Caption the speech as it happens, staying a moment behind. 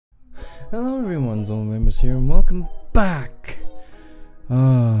Hello everyone, Zolmamus here, and welcome back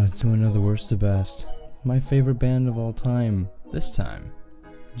to another Worst to Best. My favorite band of all time. This time,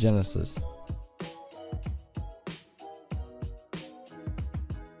 Genesis.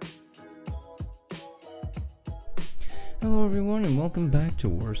 Hello everyone, and welcome back to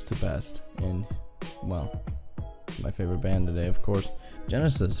Worst to Best. And, well, my favorite band today, of course,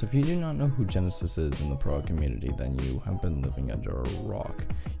 Genesis. If you do not know who Genesis is in the prog community, then you have been living under a rock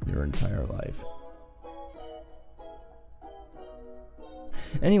your entire life.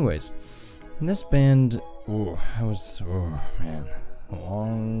 Anyways, this band, man, a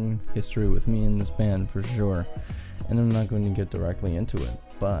long history with me in this band for sure, and I'm not going to get directly into it,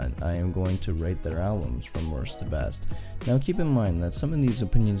 but I am going to rate their albums from worst to best. Now keep in mind that some of these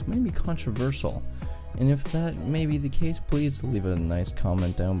opinions may be controversial, and if that may be the case, please leave a nice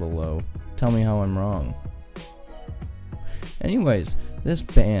comment down below. Tell me how I'm wrong. Anyways, this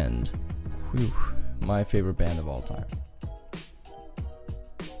band, my favorite band of all time.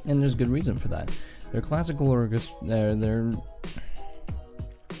 And there's good reason for that. Their classical their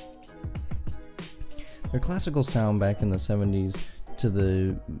classical sound back in the 70s to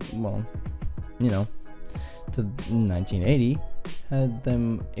the, well, to 1980 had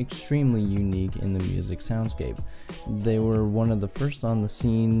them extremely unique in the music soundscape. They were one of the first on the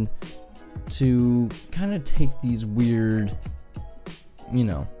scene to kind of take these weird,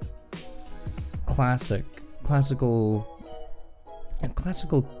 classical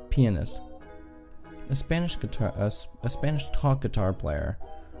pianist, a Spanish talk guitar player,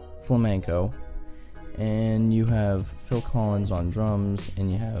 flamenco, and you have Phil Collins on drums,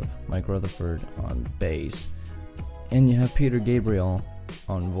 and you have Mike Rutherford on bass, and you have Peter Gabriel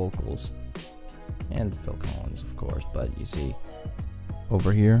on vocals, and Phil Collins, of course. But you see,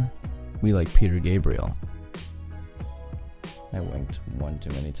 over here, we like Peter Gabriel. I winked one too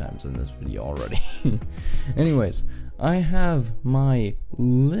many times in this video already. Anyways, I have my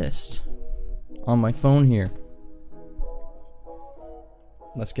list on my phone here.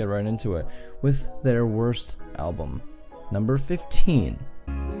 Let's get right into it with their worst album, number 15.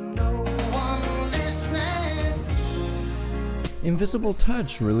 Invisible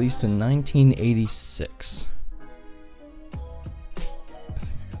Touch, released in 1986.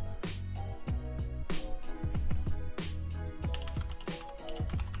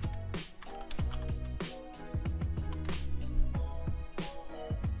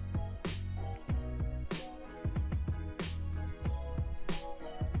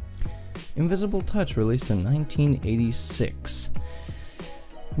 Invisible Touch, released in 1986.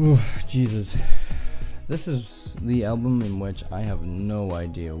 Ooh, Jesus. This is the album in which I have no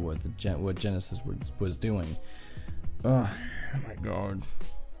idea what Genesis was doing. Oh my god.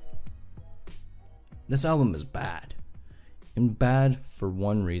 This album is bad. And bad for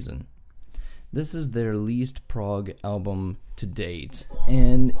one reason. This is their least prog album to date,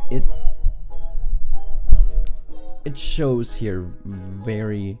 and it shows here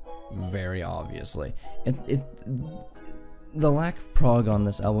very, very obviously. The lack of prog on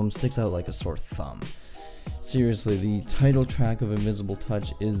this album sticks out like a sore thumb. Seriously, the title track of Invisible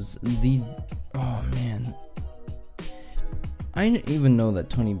Touch is oh man. I didn't even know that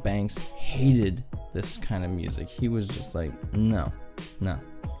Tony Banks hated this kind of music. He was just like, no.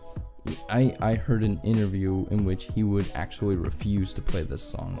 I heard an interview in which he would actually refuse to play this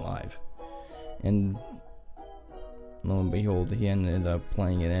song live. And lo and behold, he ended up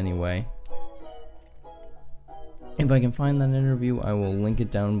playing it anyway. If I can find that interview, I will link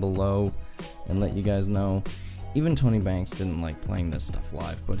it down below and let you guys know. Even Tony Banks didn't like playing this stuff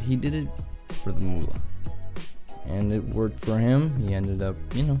live, but he did it for the moolah. And it worked for him. He ended up,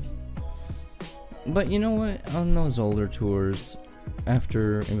 But you know what? On those older tours,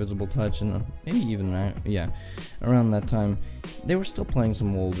 after Invisible Touch, and maybe even around that time, they were still playing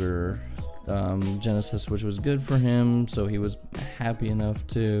some older Genesis, which was good for him, so he was happy enough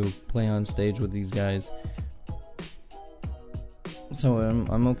to play on stage with these guys. So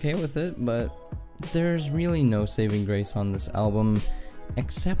I'm okay with it, but there's really no saving grace on this album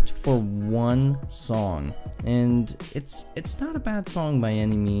except for one song, and it's not a bad song by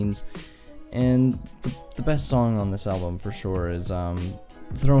any means. And the best song on this album for sure is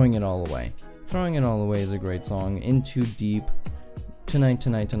Throwing It All Away. Throwing It All Away is a great song. In Too Deep, Tonight,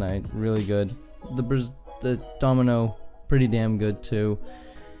 really good. The Domino, pretty damn good too.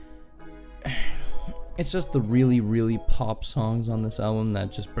 It's just the really, really pop songs on this album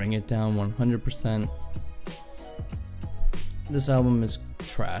that just bring it down 100%. This album is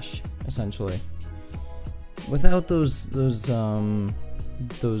trash, essentially. Without those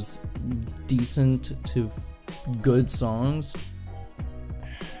decent to good songs,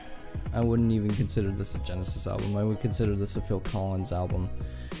 I wouldn't even consider this a Genesis album. I would consider this a Phil Collins album.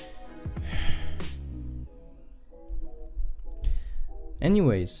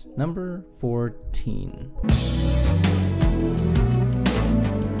 Anyways, number 14.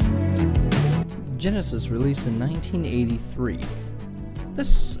 Genesis, released in 1983.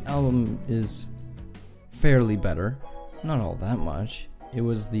 This album is fairly better, not all that much. It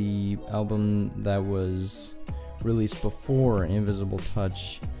was the album that was released before Invisible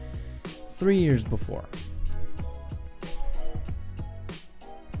Touch, 3 years before.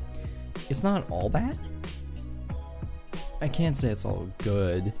 It's not all bad. I can't say it's all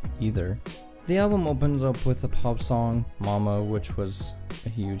good either. The album opens up with a pop song, Mama, which was a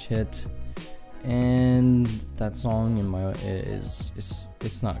huge hit. And that song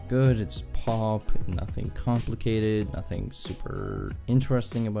it's not good. It's pop, nothing complicated, nothing super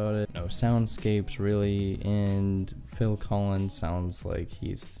interesting about it. No soundscapes really, and Phil Collins sounds like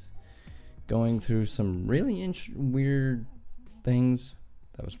he's going through some really weird things.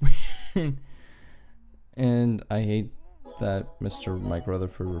 That was weird. And I hate that Mr. Mike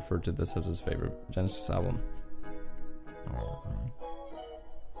Rutherford referred to this as his favorite Genesis album.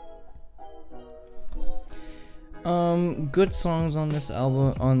 Good songs on this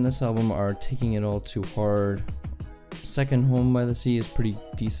album are Taking It All Too Hard. Second Home by the Sea is pretty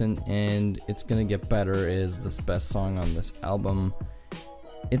decent, and It's Gonna Get Better is the best song on this album.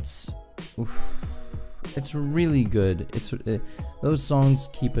 It's really good. Those songs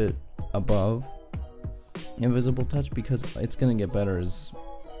keep it above Invisible Touch, because It's Gonna Get Better is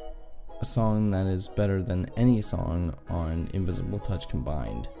a song that is better than any song on Invisible Touch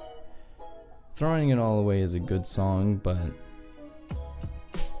combined. Throwing It All Away is a good song, but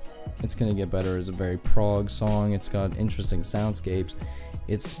It's Gonna Get Better is a very prog song. It's got interesting soundscapes.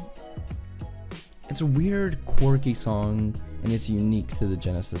 It's a weird, quirky song, and it's unique to the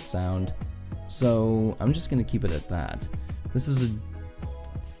Genesis sound. So I'm just gonna keep it at that. This is a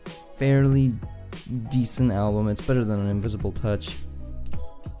fairly decent album. It's better than an Invisible Touch,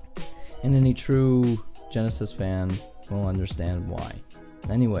 and any true Genesis fan will understand why.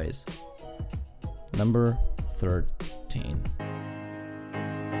 Anyways, number 13.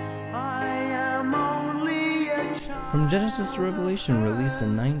 From Genesis to Revelation, released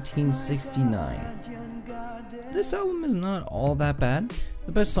in 1969. This album is not all that bad.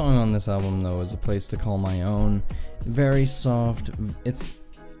 The best song on this album, though, is A Place to Call My Own. Very soft. It's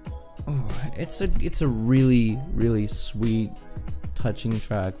a really, really sweet, touching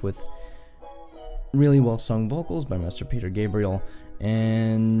track with really well sung vocals by Mr. Peter Gabriel,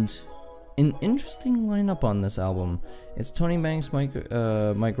 and an interesting lineup on this album. It's Tony Banks, Mike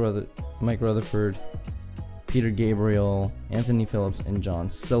Rutherford, Peter Gabriel, Anthony Phillips, and John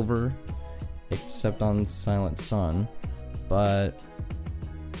Silver, except on Silent Sun. But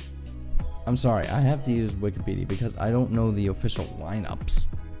I'm sorry, I have to use Wikipedia because I don't know the official lineups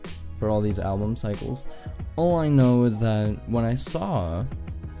for all these album cycles. All I know is that when I saw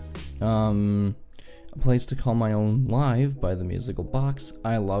A Place to Call My Own live by The Musical Box,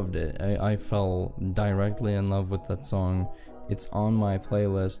 I loved it. I fell directly in love with that song. It's on my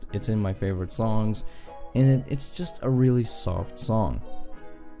playlist. It's in my favorite songs, and it's just a really soft song.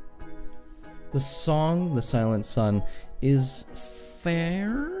 The song, The Silent Sun, is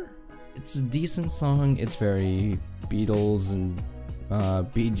fair. It's a decent song. It's very Beatles and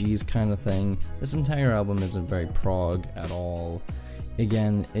Bee Gees kind of thing. This entire album isn't very prog at all.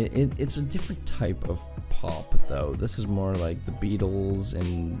 Again, it's a different type of pop, though. This is more like the Beatles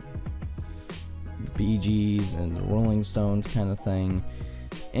and the Bee Gees and the Rolling Stones kind of thing,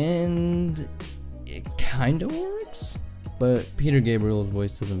 and it kind of works. But Peter Gabriel's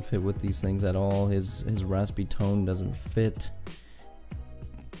voice doesn't fit with these things at all. His raspy tone doesn't fit.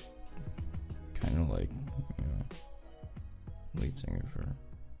 Kind of like, you know, lead singer for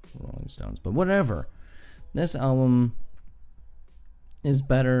Rolling Stones. But whatever. This album is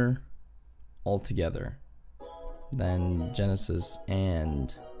better altogether than Genesis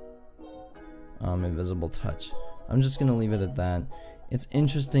and Invisible Touch. I'm just gonna leave it at that. It's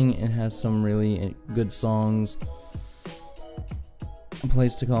interesting. It has some really good songs. A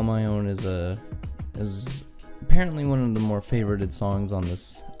Place to Call My Own is apparently one of the more favorited songs on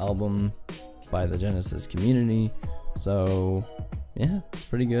this album by the Genesis community. So yeah, it's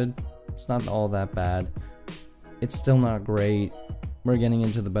pretty good. It's not all that bad. It's still not great. We're getting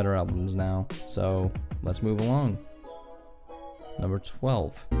into the better albums now, so let's move along. Number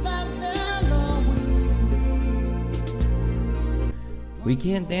 12. We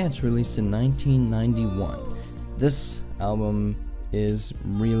Can't Dance, released in 1991. This album is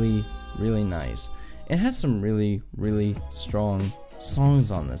really, really nice. It has some really strong songs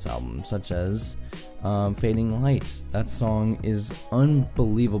on this album, such as Fading Lights. That song is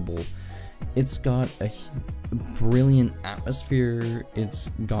unbelievable. It's got a brilliant atmosphere, it's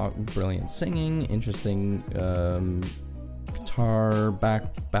got brilliant singing, interesting guitar,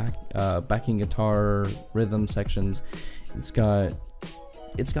 backing guitar rhythm sections. It's got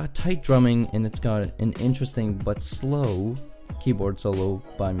tight drumming, and it's got an interesting but slow keyboard solo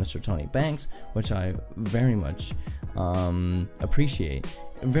by Mr. Tony Banks, which I very much appreciate.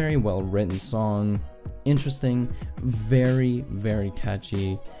 A very well written song, interesting, very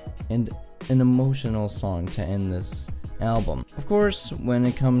catchy, and an emotional song to end this album. Of course, when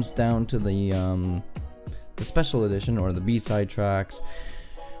it comes down to the special edition or the B-side tracks,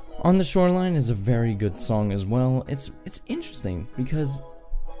 On the Shoreline is a very good song as well. It's interesting because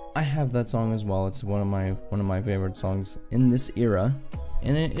I have that song as well. It's one of my favorite songs in this era,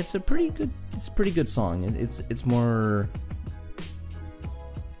 and it's a pretty good song. It's more,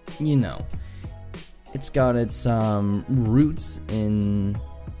 you know, it's got its roots in.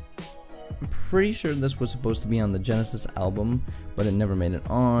 I'm pretty sure this was supposed to be on the Genesis album, but it never made it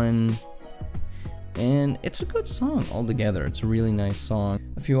on. And it's a good song altogether. It's a really nice song.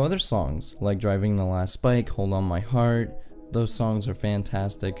 A few other songs, like Driving the Last Spike, Hold On My Heart, those songs are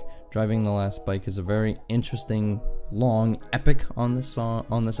fantastic. Driving the Last Spike is a very interesting, long epic on this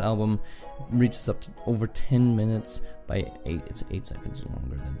album. It reaches up to over 10 minutes by 8. It's 8 seconds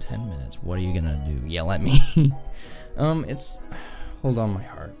longer than 10 minutes. What are you gonna do? Yell at me? It's Hold On My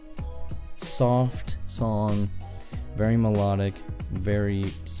Heart. Soft song, very melodic,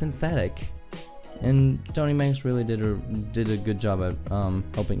 very synthetic, and Tony Banks really did a good job at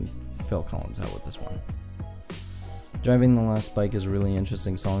helping Phil Collins out with this one. Driving the Last Spike is a really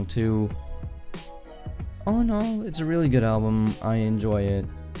interesting song too. All in all, it's a really good album. I enjoy it.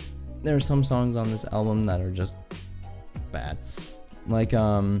 There are some songs on this album that are just bad, like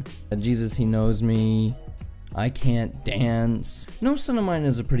Jesus He Knows Me, I Can't Dance. No Son of Mine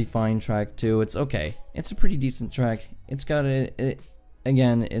is a pretty fine track too. It's okay. It's a pretty decent track. It's got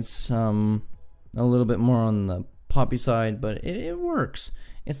again, it's a little bit more on the poppy side, but it works.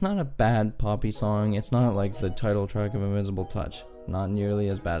 It's not a bad poppy song. It's not like the title track of Invisible Touch. Not nearly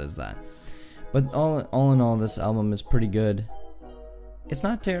as bad as that. But all in all, this album is pretty good. It's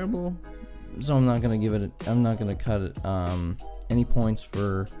not terrible, so I'm not gonna cut it any points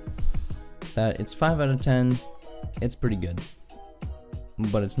for that. It's 5 out of 10. It's pretty good,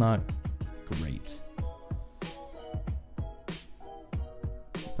 but it's not great.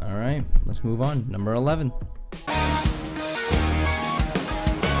 Alright, let's move on. Number 11.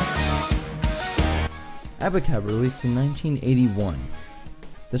 Abacab, released in 1981.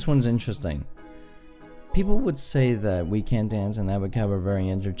 This one's interesting. People would say that We Can't Dance and Abacab are very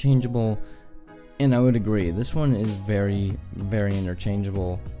interchangeable, and I would agree. This one is very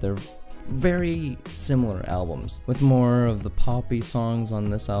interchangeable. They're very similar albums, with more of the poppy songs on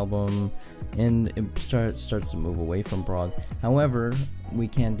this album, and it starts to move away from prog. However, We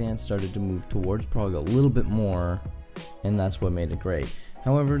Can't Dance started to move towards prog a little bit more, and that's what made it great.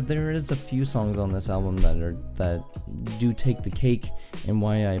 However, there is a few songs on this album that do take the cake, and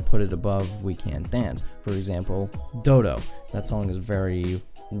why I put it above We Can't Dance. For example, Dodo. That song is very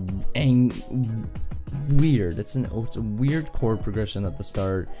weird. It's a weird chord progression at the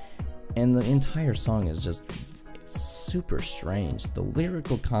start, and the entire song is just super strange. The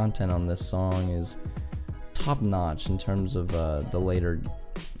lyrical content on this song is top notch in terms of the later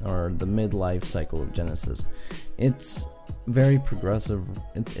or the midlife cycle of Genesis. It's very progressive.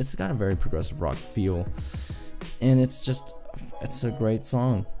 It's got a very progressive rock feel, and it's a great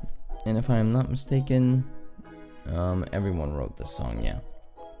song. And if I am not mistaken, everyone wrote this song. Yeah.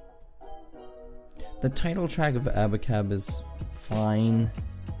 The title track of Abacab is fine.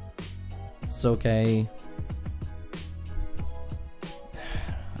 It's okay.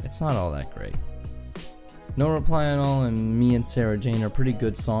 It's not all that great. No Reply at All and Me and Sarah Jane are pretty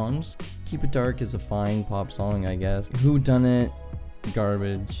good songs. Keep It Dark is a fine pop song, I guess. Who Done It?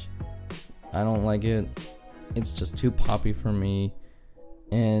 Garbage. I don't like it. It's just too poppy for me.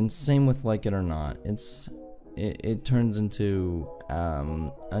 And same with Like It or Not. It turns into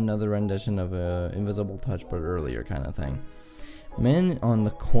another rendition of Invisible Touch, but earlier kind of thing. Men on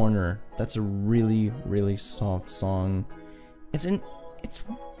the Corner. That's a really soft song. It's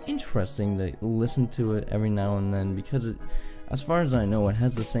interesting to listen to it every now and then, because as far as I know, it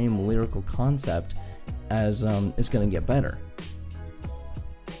has the same lyrical concept as It's Gonna Get Better.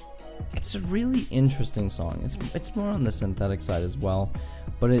 It's a really interesting song. It's more on the synthetic side as well,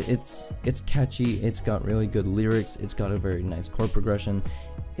 but it's catchy. It's got really good lyrics. It's got a very nice chord progression.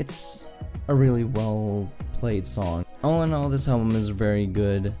 It's a really well played song. All in all, this album is very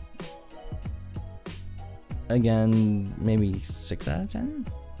good. Again, maybe 6 out of 10,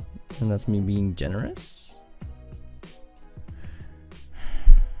 and that's me being generous.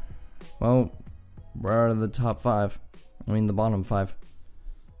 Well, we're out of the top 5. I mean the bottom 5.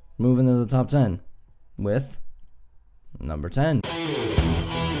 Moving to the top 10 with number 10.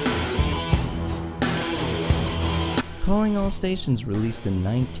 Calling All Stations, released in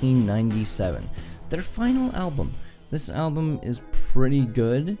 1997. Their final album. This album is pretty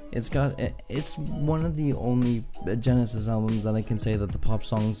good. It's one of the only Genesis albums that I can say that the pop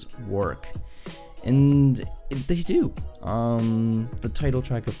songs work. And they do. The title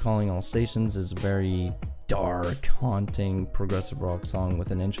track of Calling All Stations is a very dark, haunting, progressive rock song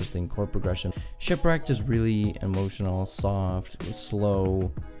with an interesting chord progression. Shipwrecked is really emotional, soft,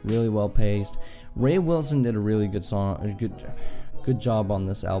 slow, really well paced. Ray Wilson did a really good good job on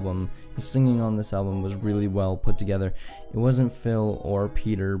this album. His singing on this album was really well put together. It wasn't Phil or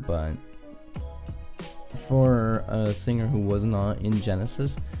Peter, but for a singer who was not in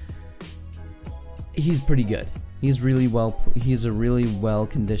Genesis, he's pretty good. He's a really well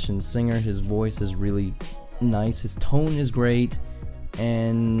conditioned singer. His voice is really nice. His tone is great,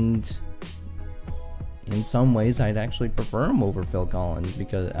 and in some ways I'd actually prefer him over Phil Collins,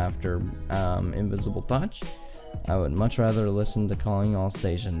 because after Invisible Touch, I would much rather listen to Calling All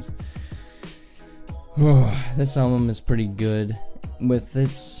Stations. This album is pretty good.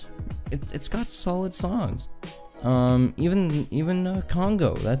 It's got solid songs. Even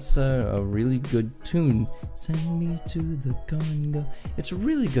Congo, that's a really good tune. Send me to the Congo. It's a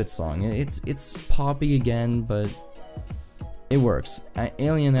really good song. It's poppy again, but it works.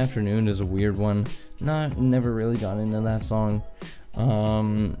 Alien Afternoon is a weird one. Never really got into that song.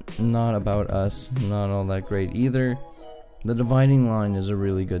 Not About Us, not all that great either. The Dividing Line is a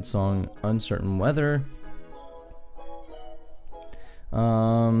really good song. Uncertain Weather,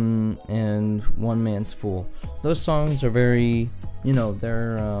 and One Man's Fool. Those songs are very,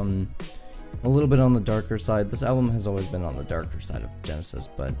 they're a little bit on the darker side. This album has always been on the darker side of Genesis,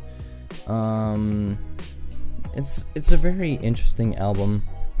 but it's a very interesting album.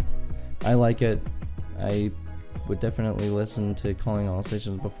 I like it. I would definitely listen to Calling All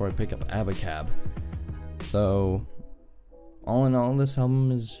Stations before I pick up Abacab. So, all in all, this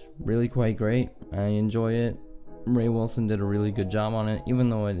album is really quite great. I enjoy it. Ray Wilson did a really good job on it, even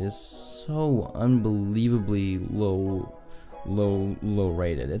though it is so unbelievably low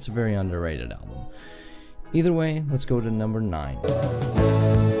rated. It's a very underrated album. Either way, let's go to number 9.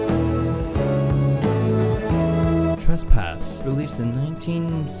 Trespass, released in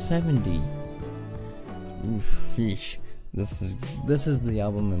 1970. Oof, sheesh. This is the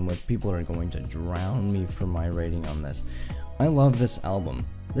album in which people are going to drown me for my rating on this. I love this album.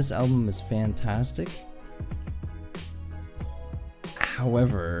 This album is fantastic.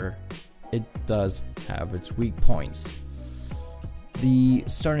 However, it does have its weak points. The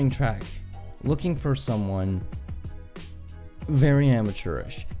starting track, Looking for Someone, very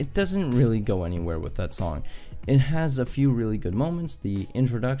amateurish. It doesn't really go anywhere with that song. It has a few really good moments, the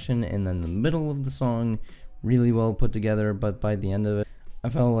introduction and then the middle of the song, really well put together, but by the end of it, I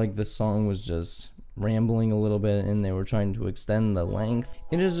felt like this song was just rambling a little bit and they were trying to extend the length.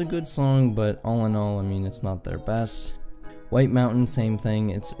 It is a good song, but all in all, I mean, it's not their best. White Mountain, same thing.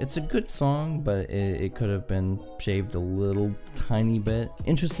 It's a good song, but it could have been shaved a little tiny bit.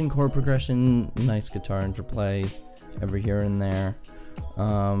 Interesting chord progression, nice guitar interplay every here and there.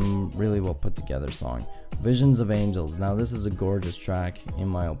 Really well put together song. Visions of Angels. Now this is a gorgeous track in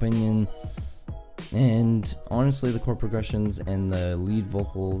my opinion, and honestly the chord progressions and the lead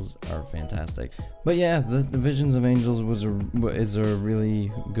vocals are fantastic. But yeah, the Visions of Angels is a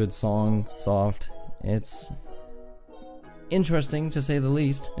really good song. Soft. It's interesting to say the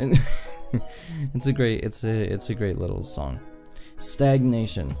least. It's a great little song.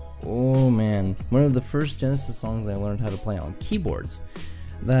 Stagnation. Oh man, one of the first Genesis songs I learned how to play on keyboards.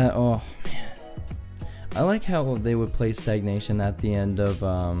 Oh man, I like how they would play Stagnation at the end of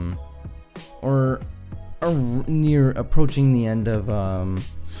or near approaching the end of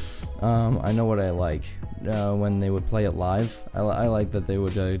I Know What I Like, when they would play it live. I like that they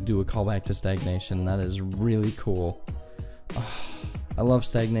would do a callback to Stagnation. That is really cool. I love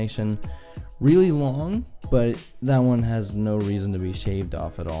Stagnation. Really long, but that one has no reason to be shaved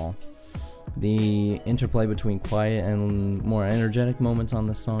off at all. The interplay between quiet and more energetic moments on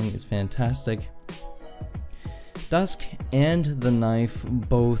this song is fantastic. Dusk and The Knife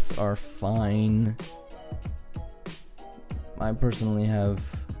both are fine. I personally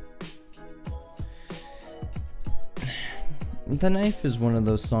have The Knife is one of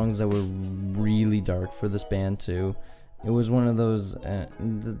those songs that were really dark for this band too. It was one of those,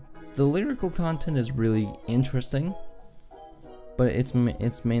 the lyrical content is really interesting, but it's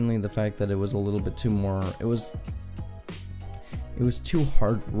mainly the fact that it was a little bit too more, it was too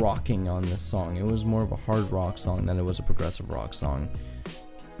hard rocking on this song. It was more of a hard rock song than it was a progressive rock song.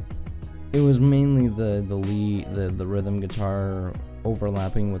 It was mainly the rhythm guitar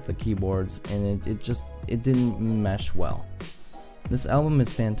overlapping with the keyboards, and it didn't mesh well. This album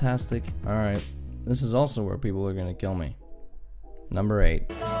is fantastic. Alright, this is also where people are gonna kill me. Number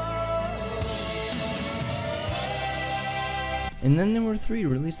 8. And then there were 3,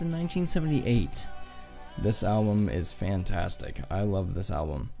 released in 1978. This album is fantastic. I love this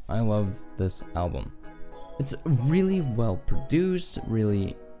album. I love this album. It's really well produced,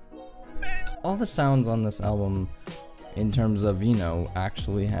 really... all the sounds on this album, in terms of, you know,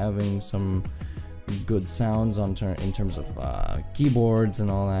 actually having some good sounds in terms of keyboards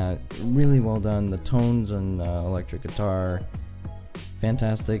and all that, really well done. The tones and electric guitar,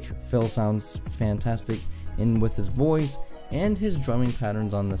 fantastic. Phil sounds fantastic, and with his voice and his drumming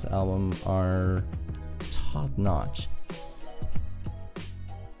patterns on this album are top notch.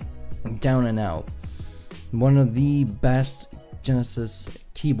 Down and out. One of the best Genesis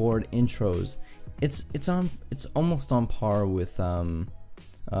keyboard intros. It's almost on par with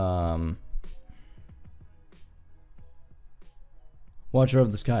Watcher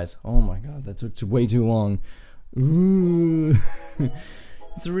of the Skies. Oh my god, that took way too long. Ooh.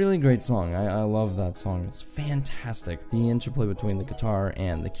 It's a really great song. I love that song. It's fantastic. The interplay between the guitar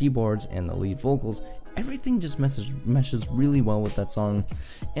and the keyboards and the lead vocals, everything just meshes really well with that song.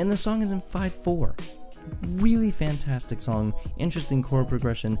 And the song is in 5/4. Really fantastic song. Interesting chord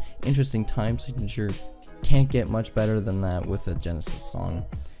progression, interesting time signature. Can't get much better than that with a Genesis song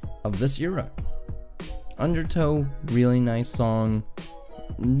of this era. Undertow, really nice song.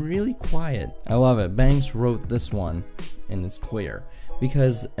 Really quiet. I love it. Banks wrote this one, and it's clear.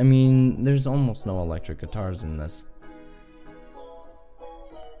 Because, I mean, there's almost no electric guitars in this.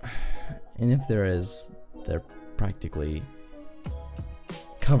 And if there is, they're practically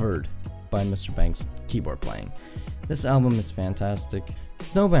covered by Mr. Banks' keyboard playing. This album is fantastic.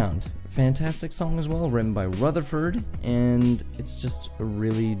 Snowbound, fantastic song as well, written by Rutherford, and it's just a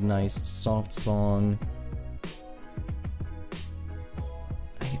really nice, soft song.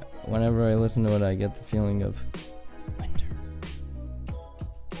 Whenever I listen to it, I get the feeling of winter.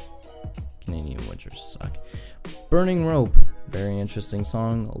 Canadian winters suck. Burning Rope, very interesting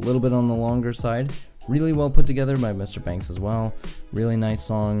song, a little bit on the longer side. Really well put together by Mr. Banks as well. Really nice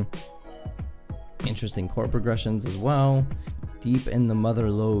song. Interesting chord progressions as well. Deep in the Mother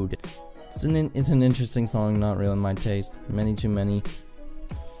Lode. It's an interesting song, not really my taste. Many Too Many.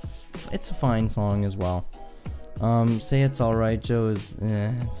 It's a fine song as well. Say It's Alright, Joe is,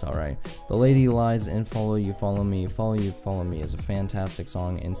 it's alright. The Lady Lies and Follow You, Follow Me. Follow You, Follow Me is a fantastic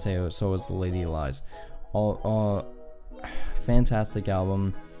song, and so is The Lady Lies. All fantastic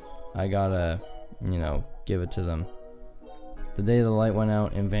album. I gotta, you know, give it to them. The Day the Light Went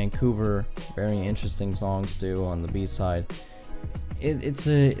Out in Vancouver, very interesting songs too on the B-side. It's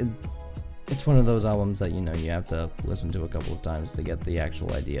one of those albums that, you know, you have to listen to a couple of times to get the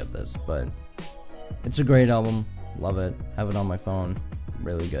actual idea of this, but it's a great album. Love it. Have it on my phone.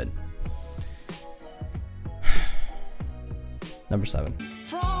 Really good. Number 7.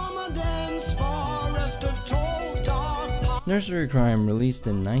 From a dense forest of tall, dark Nursery Cryme, released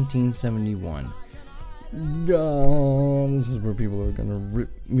in 1971. This is where people are gonna rip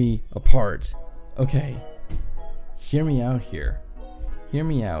me apart. Okay, hear me out here. Hear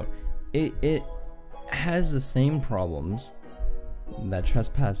me out. It has the same problems that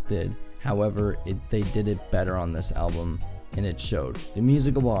Trespass did. However, they did it better on this album, and it showed. The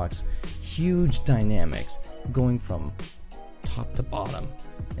musical box, huge dynamics, going from top to bottom,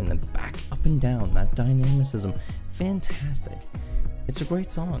 and then back up and down. That dynamicism, fantastic. It's a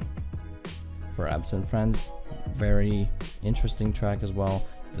great song. For Absent Friends, very interesting track as well.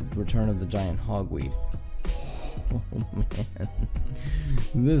 The Return of the Giant Hogweed. Oh man,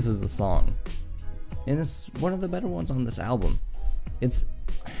 this is a song, and it's one of the better ones on this album.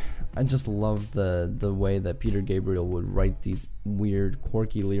 I just love the way that Peter Gabriel would write these weird,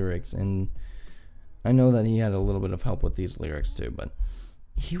 quirky lyrics, and I know that he had a little bit of help with these lyrics too, but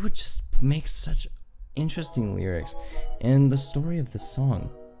he would just make such interesting lyrics, and the story of the song,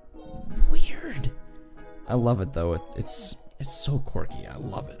 weird. I love it though. It's so quirky. I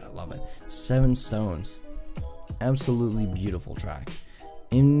love it. I love it. 7 Stones, absolutely beautiful track.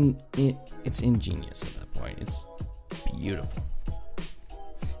 It's ingenious at that point. It's beautiful.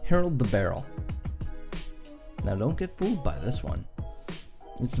 Harold the Barrel. Now don't get fooled by this one.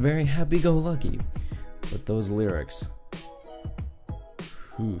 It's very happy-go-lucky, but those lyrics,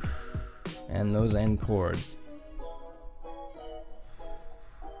 whew, and those end chords,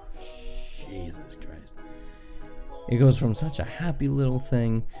 Jesus Christ. It goes from such a happy little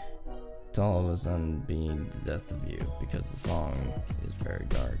thing to all of a sudden being the death of you, because the song is very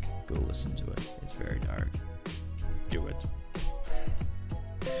dark. Go listen to it. It's very dark. Do it.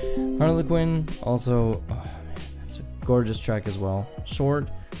 Harlequin, also, oh man, that's a gorgeous track as well. Short,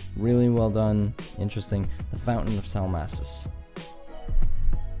 really well done, interesting. The Fountain of Salmacis.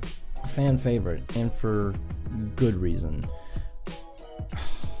 A fan favorite, and for good reason.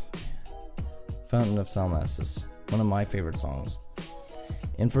 Fountain of Salmacis, one of my favorite songs.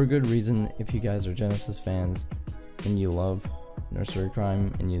 And for a good reason. If you guys are Genesis fans and you love Nursery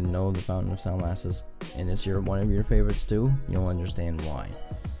Cryme and you know the Fountain of Salmacis and it's one of your favorites too, you'll understand why.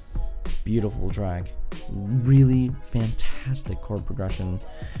 Beautiful track, really fantastic chord progression,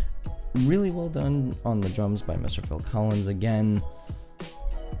 really well done on the drums by Mr. Phil Collins again,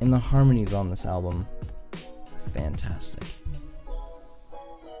 and the harmonies on this album, fantastic.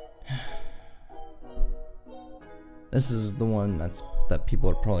 This is the one that people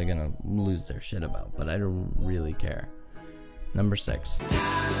are probably gonna lose their shit about, but I don't really care. Number 6.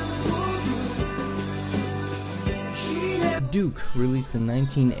 Duke, released in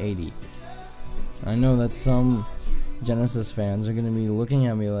 1980. I know that some Genesis fans are gonna be looking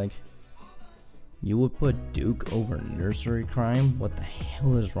at me like, you would put Duke over Nursery Cryme? What the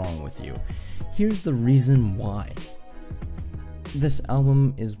hell is wrong with you? Here's the reason why. This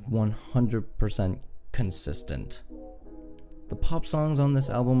album is 100% consistent. The pop songs on this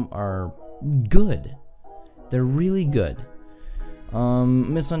album are good. They're really good.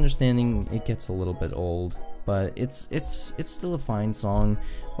 Misunderstanding, it gets a little bit old, but it's still a fine song.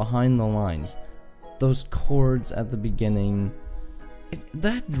 Behind the Lines, those chords at the beginning,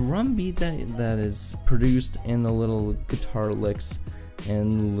 that drum beat that is produced in the little guitar licks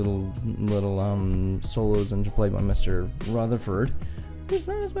and little solos interplayed by Mr. Rutherford. He's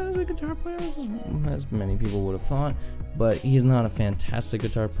not as bad as a guitar player as many people would have thought, but he's not a fantastic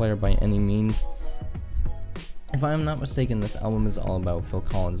guitar player by any means. If I'm not mistaken, this album is all about Phil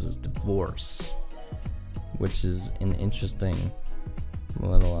Collins' divorce, which is an interesting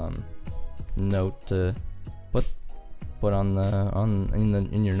little note to put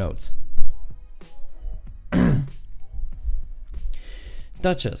in your notes.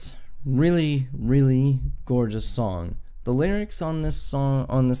 Duchess, really gorgeous song. The lyrics on this song,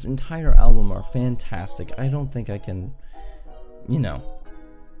 on this entire album, are fantastic. I don't think I can, I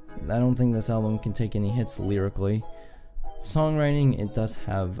don't think this album can take any hits lyrically. Songwriting, it does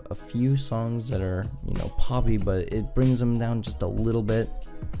have a few songs that are, poppy, but it brings them down just a little bit.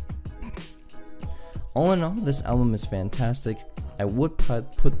 All in all, this album is fantastic. I would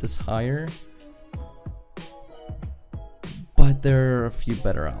put this higher, but there are a few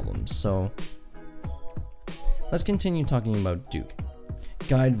better albums, so let's continue talking about Duke.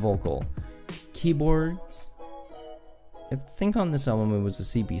 Guide vocal. Keyboards. I think on this album it was a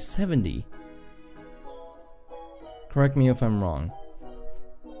CB70. Correct me if I'm wrong.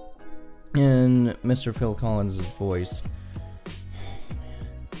 And Mr. Phil Collins' voice.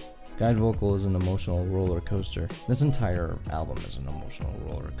 Guide vocal is an emotional roller coaster. This entire album is an emotional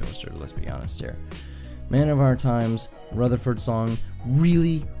roller coaster, let's be honest here. Man of Our Times, Rutherford song,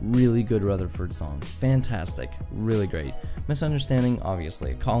 really good Rutherford song. Fantastic, really great. Misunderstanding,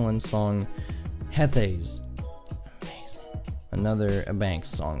 obviously a Collins song. Hethes, amazing. Another a Banks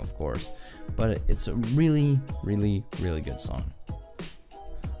song, of course, but it's a really good song.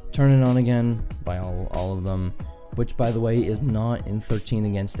 Turn It On Again by all of them, which by the way is not in 13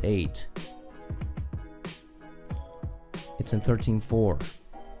 Against 8. It's in 13-4.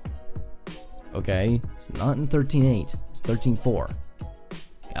 Okay, it's not in 13-8, it's 13-4.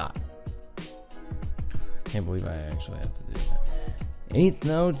 God. Can't believe I actually have to do that. Eighth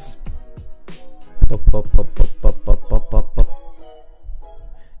notes.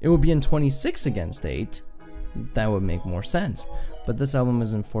 It would be in 26 Against 8. That would make more sense. But this album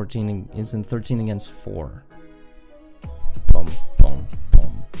is in 13 Against 4. Boom, boom,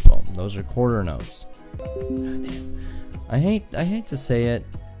 boom, boom. Those are quarter notes. God damn. I hate to say it,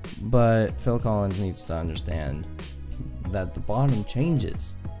 but Phil Collins needs to understand that the bottom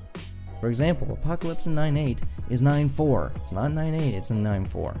changes. For example, Apocalypse in 9/8 is 9/4. It's not 9/8, it's a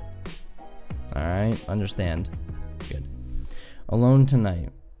 9/4. Alright, understand. Good. Alone Tonight.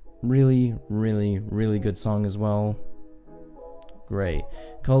 Really good song as well. Great.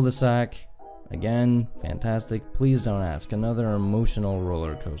 Cul-de-sac. Again, fantastic. Please Don't Ask. Another emotional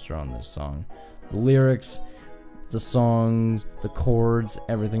roller coaster on this song. The lyrics, the songs, the chords,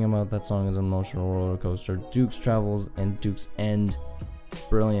 everything about that song is an emotional roller coaster. Duke's Travels and Duke's End,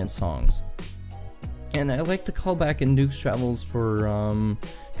 brilliant songs. And I like the callback in Duke's Travels for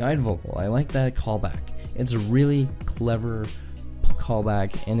guide vocal. I like that callback. It's a really clever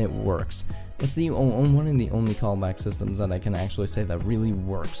callback and it works. It's the one of the only callback systems that I can actually say that really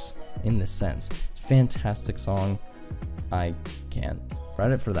works in this sense. Fantastic song. I can't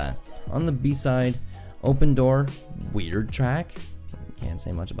credit for that. On the B-side, Open Door, weird track. Can't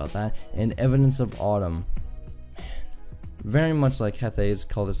say much about that. And Evidence of Autumn. Man, very much like Hethe's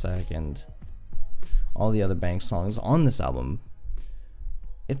Cul-de-sac and all the other Banks songs on this album.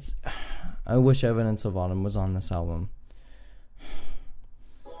 I wish Evidence of Autumn was on this album.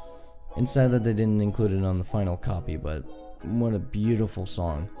 It's sad that they didn't include it on the final copy, but what a beautiful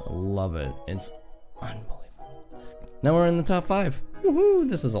song. I love it. It's unbelievable. Now we're in the top 5. Woohoo!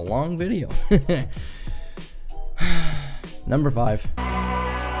 This is a long video. Number 5.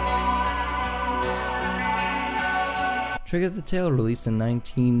 Trick of the Tail, released in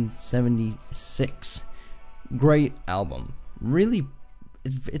 1976. Great album. Really,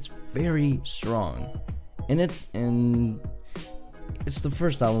 it's very strong. And it's the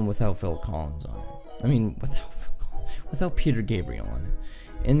first album without Phil Collins on it. I mean, without Peter Gabriel on it.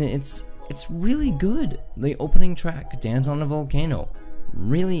 And it's really good. The opening track, Dance on a Volcano,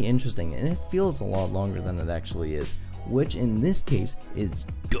 really interesting, and it feels a lot longer than it actually is, which in this case is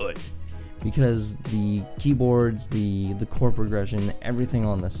good, because the keyboards, the chord progression, everything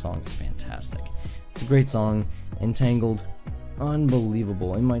on this song is fantastic. It's a great song. Entangled,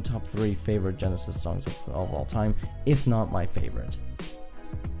 unbelievable. In my top 3 favorite Genesis songs of all time, if not my favorite.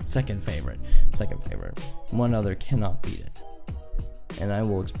 Second favorite. One other cannot beat it, and I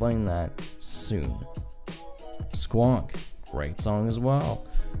will explain that soon. Squonk, great song as well.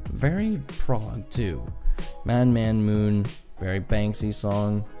 Very prog too. Madman Moon, very Banksy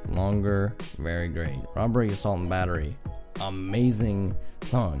song. Longer, very great. Robbery, Assault and Battery, amazing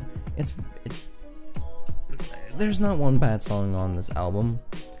song. There's not one bad song on this album.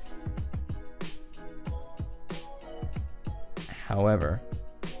 However,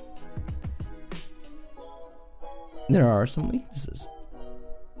 there are some weaknesses.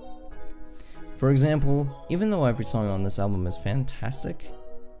 For example, even though every song on this album is fantastic,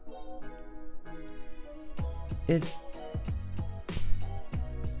 it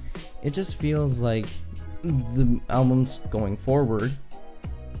just feels like the albums going forward,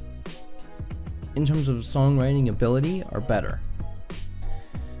 in terms of songwriting ability, are better.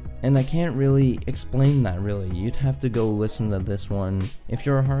 And I can't really explain that, really. You'd have to go listen to this one. If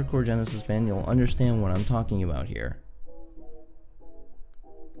you're a hardcore Genesis fan, you'll understand what I'm talking about here.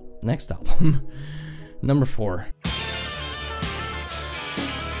 Next album. Number 4.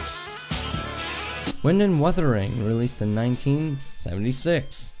 Wind and Wuthering, released in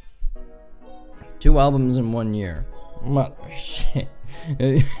 1976. 2 albums in 1 year. Mother shit.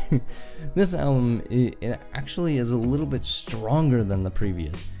 This album, it actually is a little bit stronger than the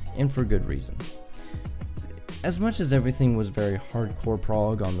previous, and for good reason. As much as everything was very hardcore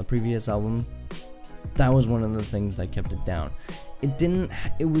prog on the previous album, that was one of the things that kept it down.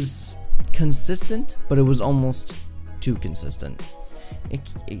 It was consistent, but it was almost too consistent.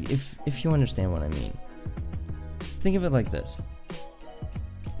 If you understand what I mean. Think of it like this.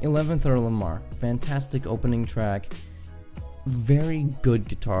 11th Earl Lamar, fantastic opening track, very good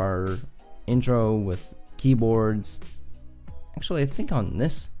guitar intro with keyboards. Actually, I think on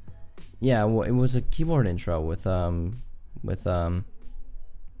this, yeah, well, it was a keyboard intro with the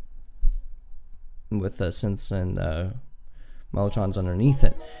synths and mellotrons underneath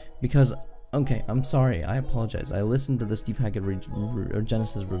it. Because, okay, I'm sorry, I apologize. I listened to the Steve Hackett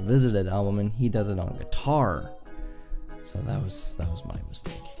Genesis Revisited album, and he does it on guitar. So that was my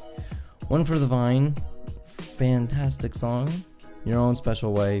mistake. One for the Vine, fantastic song. Your Own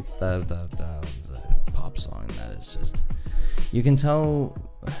Special Way, the pop song that is just, you can tell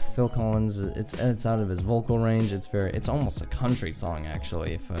Phil Collins, it's out of his vocal range. It's almost a country song,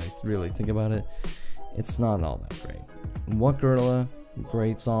 actually, if I really think about it. It's not all that great. What Gorilla,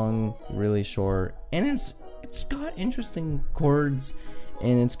 great song, really short, and it's got interesting chords,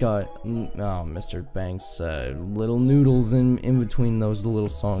 and it's got Mr. Banks' little noodles in between those little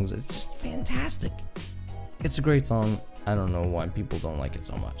songs. It's just fantastic. It's a great song. I don't know why people don't like it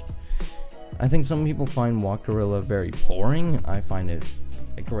so much. I think some people find Walk Gorilla very boring. I find it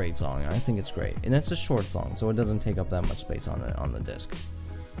a great song. I think it's great, and it's a short song, so it doesn't take up that much space on the disc.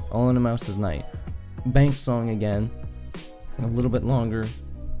 All in a Mouse's Night, Banks song again, a little bit longer,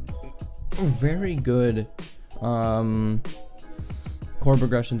 very good chord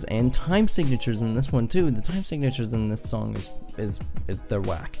progressions and time signatures in this one too. The time signatures in this song is they're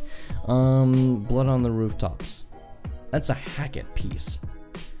whack. Blood on the Rooftops. That's a Hackett piece.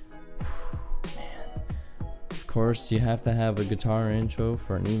 Man. Of course, you have to have a guitar intro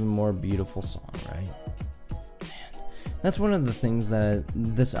for an even more beautiful song, right? Man. That's one of the things that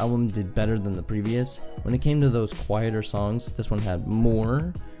this album did better than the previous. When it came to those quieter songs, this one had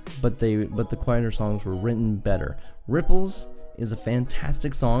more, but the quieter songs were written better. Ripples is a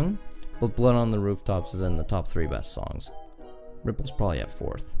fantastic song, but Blood on the Rooftops is in the top 3 best songs. Ripple's probably at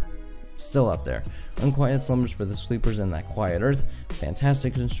 4th. It's still up there. Unquiet Slumbers for the Sleepers and That Quiet Earth.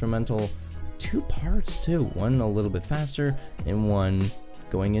 Fantastic instrumental. 2 parts too. One a little bit faster and one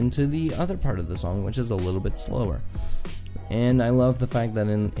going into the other part of the song, which is a little bit slower. And I love the fact that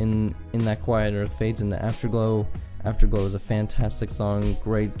in That Quiet Earth fades into Afterglow. Afterglow is a fantastic song.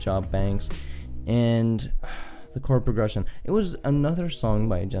 Great job, Banks. And the chord progression. It was another song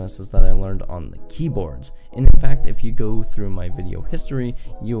by Genesis that I learned on the keyboards. And in fact, if you go through my video history,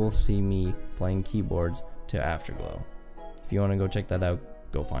 you will see me playing keyboards to Afterglow. If you want to go check that out,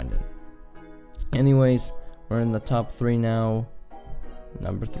 go find it. Anyways, we're in the top 3 now.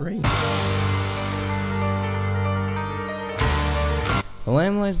 Number 3. The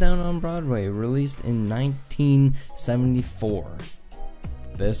Lamb Lies Down on Broadway, released in 1974.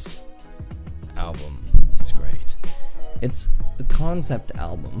 This album is great. It's a concept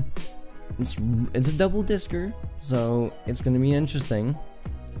album. It's a double discer, so it's gonna be interesting.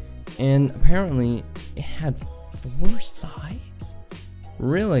 And apparently, it had 4 sides.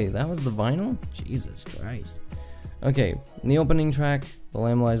 Really? That was the vinyl? Jesus Christ. Okay, the opening track, The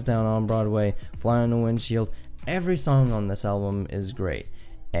Lamb Lies Down on Broadway, Fly on the Windshield. Every song on this album is great,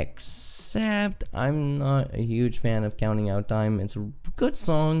 except I'm not a huge fan of Counting Out Time. It's a good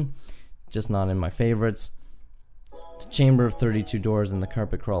song, just not in my favorites. The Chamber of 32 Doors and The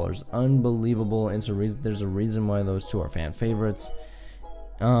Carpet Crawlers, unbelievable. There's a reason why those 2 are fan favorites.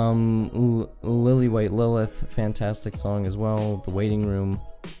 Lily White Lilith, fantastic song as well. The Waiting Room,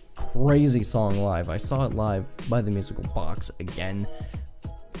 crazy song live. I saw it live by the Musical Box again.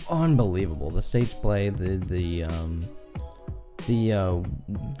 Unbelievable. The stage play, the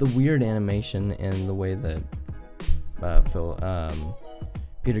weird animation and the way that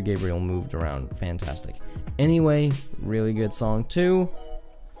Peter Gabriel moved around, fantastic. Anyway, really good song too.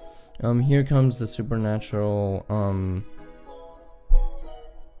 Here Comes the Supernatural.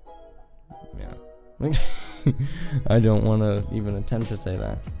 Yeah. I don't want to even attempt to say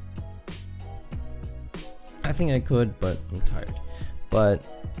that. I think I could, but I'm tired. But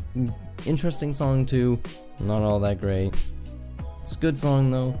interesting song too, not all that great. It's a good song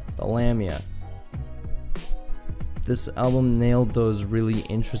though. The Lamia. This album nailed those really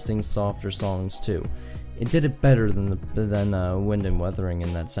interesting, softer songs too. It did it better than Wind and Wuthering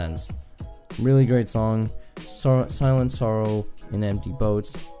in that sense. Really great song. Silent Sorrow in Empty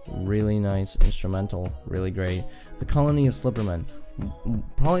Boats. Really nice instrumental. Really great. The Colony of Slippermen.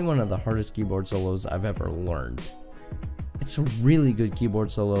 Probably one of the hardest keyboard solos I've ever learned. It's a really good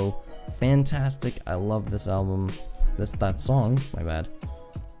keyboard solo. Fantastic. I love this album. That song, my bad.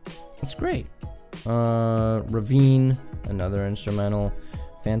 It's great. Ravine, another instrumental.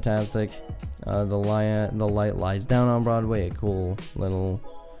 Fantastic. The Light Lies Down on Broadway, a cool little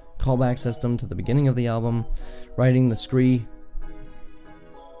callback system to the beginning of the album. Riding the Scree,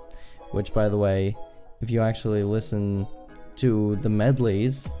 which, by the way, if you actually listen to the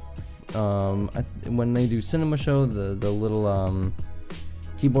medleys, when they do Cinema Show, the little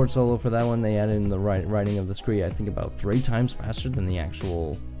keyboard solo for that one, they added in the Riding of the Scree, I think about 3 times faster than the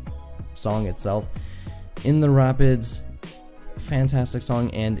actual song itself. In the Rapids, fantastic song.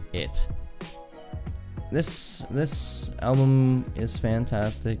 And this album is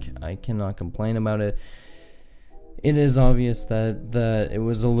fantastic. I cannot complain about it. It is obvious that it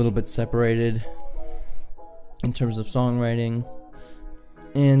was a little bit separated in terms of songwriting,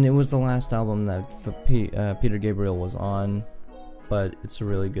 and it was the last album that Peter Gabriel was on, but it's a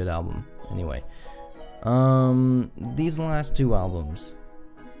really good album anyway. These last 2 albums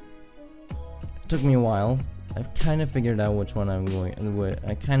took me a while. I've kind of figured out which one I'm going.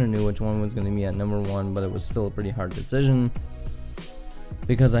 I kind of knew which one was going to be at number 1, but it was still a pretty hard decision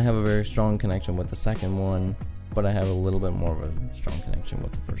because I have a very strong connection with the second one, but I have a little bit more of a strong connection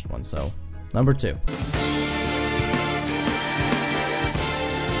with the first one. So, number 2.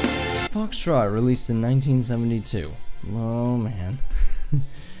 Foxtrot, released in 1972. Oh man.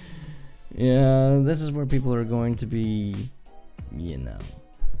 Yeah, this is where people are going to be, you know,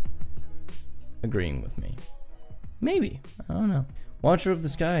 agreeing with me. Maybe. I don't know. Watcher of the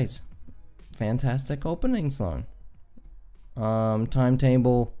Skies. Fantastic opening song.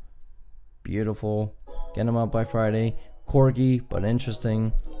 Timetable, beautiful. Get them out by Friday. Corgi, but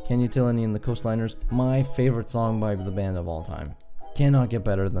interesting. Can Utility and the Coastliners, my favorite song by the band of all time. Cannot get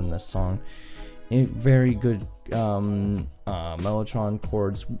better than this song. Very good mellotron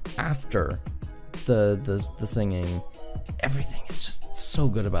chords after the singing. Everything is just so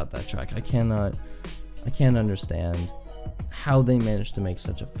good about that track. I can't understand how they managed to make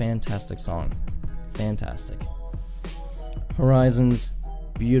such a fantastic song. Fantastic. Horizons,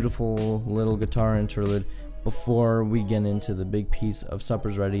 beautiful little guitar interlude before we get into the big piece of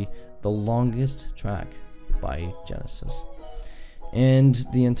Supper's Ready, the longest track by Genesis. And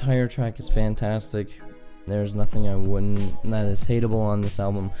the entire track is fantastic. There's nothing that is hateable on this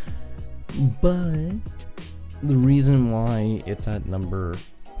album. But the reason why it's at number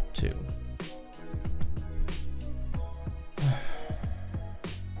 2.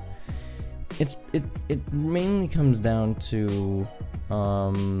 It mainly comes down to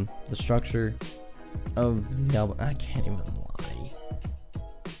the structure of the album. I can't even lie.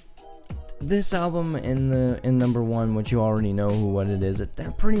 This album in number 1, which you already know what it is,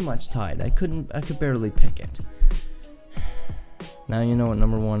 they're pretty much tied. I could barely pick it. Now you know what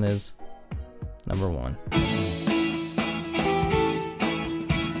number 1 is. Number 1.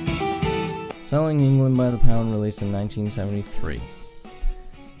 Selling England by the Pound, released in 1973.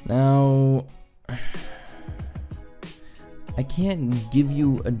 Now, I can't give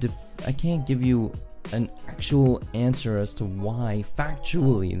you an actual answer as to why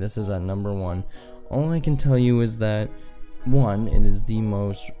factually this is at number 1. All I can tell you is that 1, it is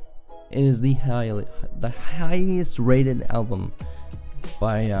the highest rated album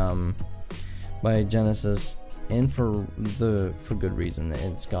by Genesis, and for good reason.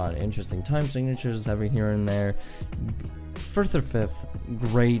 It's got interesting time signatures every here and there. Further Fifth,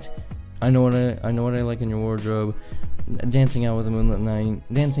 great. I know what I like in your wardrobe. Dancing with the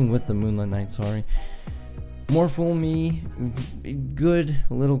Moonlit Night, sorry. More Fool Me, good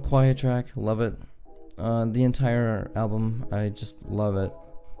little quiet track, love it. The entire album, I just love it.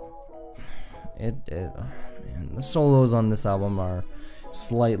 Man, the solos on this album are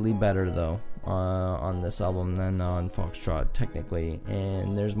slightly better though on this album than on Foxtrot technically,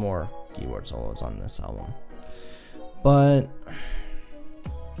 and there's more keyboard solos on this album. But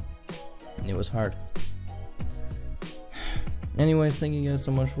it was hard. Anyways, thank you guys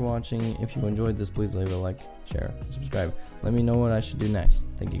so much for watching. If you enjoyed this, please leave a like, share, and subscribe. Let me know what I should do next.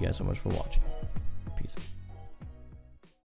 Thank you guys so much for watching. Peace.